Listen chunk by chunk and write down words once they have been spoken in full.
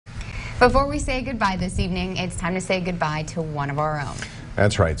Before we say goodbye this evening, it's time to say goodbye to one of our own.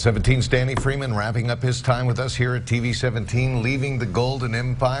 That's right. 17's Danny Freeman wrapping up his time with us here at TV 17, leaving the Golden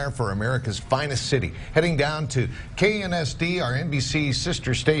Empire for America's finest city, heading down to KNSD, our NBC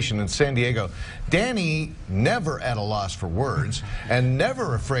sister station in San Diego. Danny, never at a loss for words and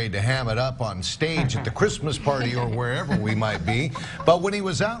never afraid to ham it up on stage at the Christmas party or wherever we might be. But when he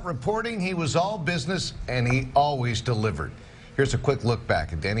was out reporting, he was all business and he always delivered. Here's a quick look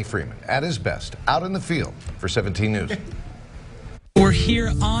back at Danny Freeman at his best, out in the field for 17 News. We're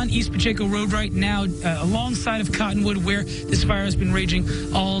here on East Pacheco Road right now, alongside of Cottonwood, where this fire has been raging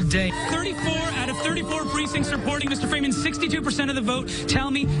all day. 34 out of 34 precincts reporting, Mr. Freeman, 62% of the vote. Tell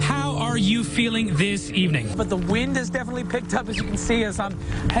me, how are you feeling this evening? But the wind has definitely picked up, as you can see, as I'm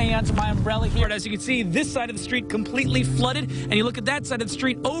hanging onto my umbrella here. As you can see, this side of the street completely flooded, and you look at that side of the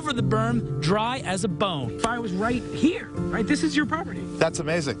street over the berm, dry as a bone. Fire was right here, right? This is your property. That's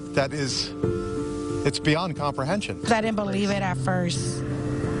amazing. That is... it's beyond comprehension. I didn't believe it at first.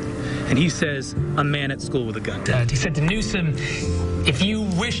 And he says, a man at school with a gun. He said to Newsom, if you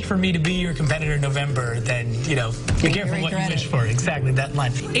wished for me to be your competitor in November, then, you know, be careful what you wish for. Exactly, that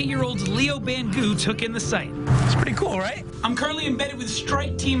line. 8-year-old Leo Bangu took in the sight. It's pretty cool, right? I'm currently embedded with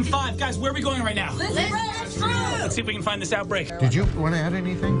Strike Team 5. Guys, where are we going right now? Let's see if we can find this outbreak. Did you want to add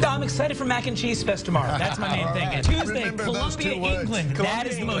anything? No, I'm excited for Mac and Cheese Fest tomorrow. That's my main thing. And Tuesday, Colombia, England. That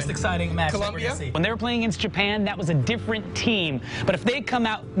is the most exciting match that we're going to see. When they were playing against Japan, that was a different team. But if they come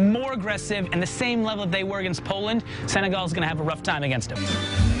out more aggressive and the same level that they were against Poland, Senegal is going to have a rough time against them.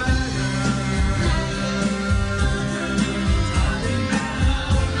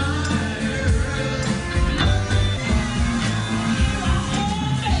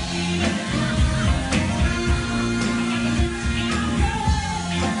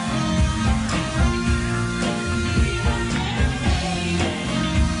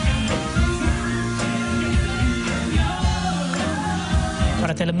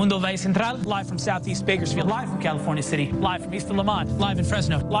 Para Telemundo Valle Central, live from Southeast Bakersfield, live from California City, live from East of Lamont, live in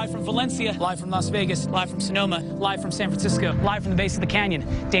Fresno, live from Valencia, live from Las Vegas, live from Sonoma, live from San Francisco, live from the base of the canyon.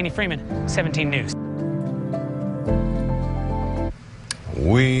 Danny Freeman, 17 News.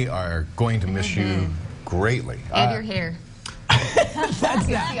 We are going to miss you greatly. And your hair.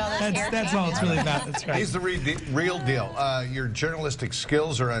 That's all it's really about. That's right. He's the real deal. Your journalistic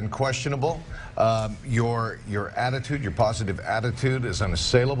skills are unquestionable. Your attitude, your positive attitude is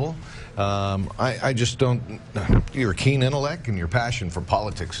unassailable. I just don't, your keen intellect and your passion for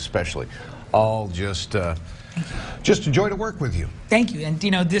politics especially, all just a joy to work with you. Thank you. And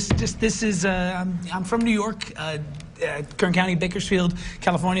you know, this is, I'm from New York, Kern County, Bakersfield,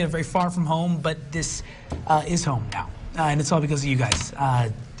 California, very far from home, but this is home now. And it's all because of you guys.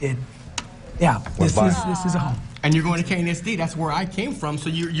 This is a home. And you're going to KNSD. That's where I came from, so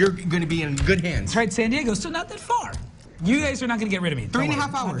you're going to be in good hands. That's right, San Diego. Still not that far. You guys are not going to get rid of me.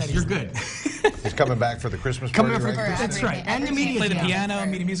 3.5 hours. You're good. He's coming back for the Christmas party, Coming right? That's right. And the media Play the jam. piano,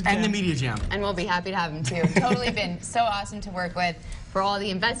 media music And jam. the media jam. And we'll be happy to have him too. Totally been so awesome to work with. For all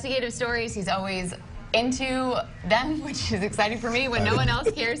the investigative stories, he's always into them, which is exciting for me when no one else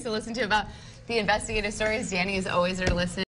cares to listen to about the investigative stories. Danny is always there to listen.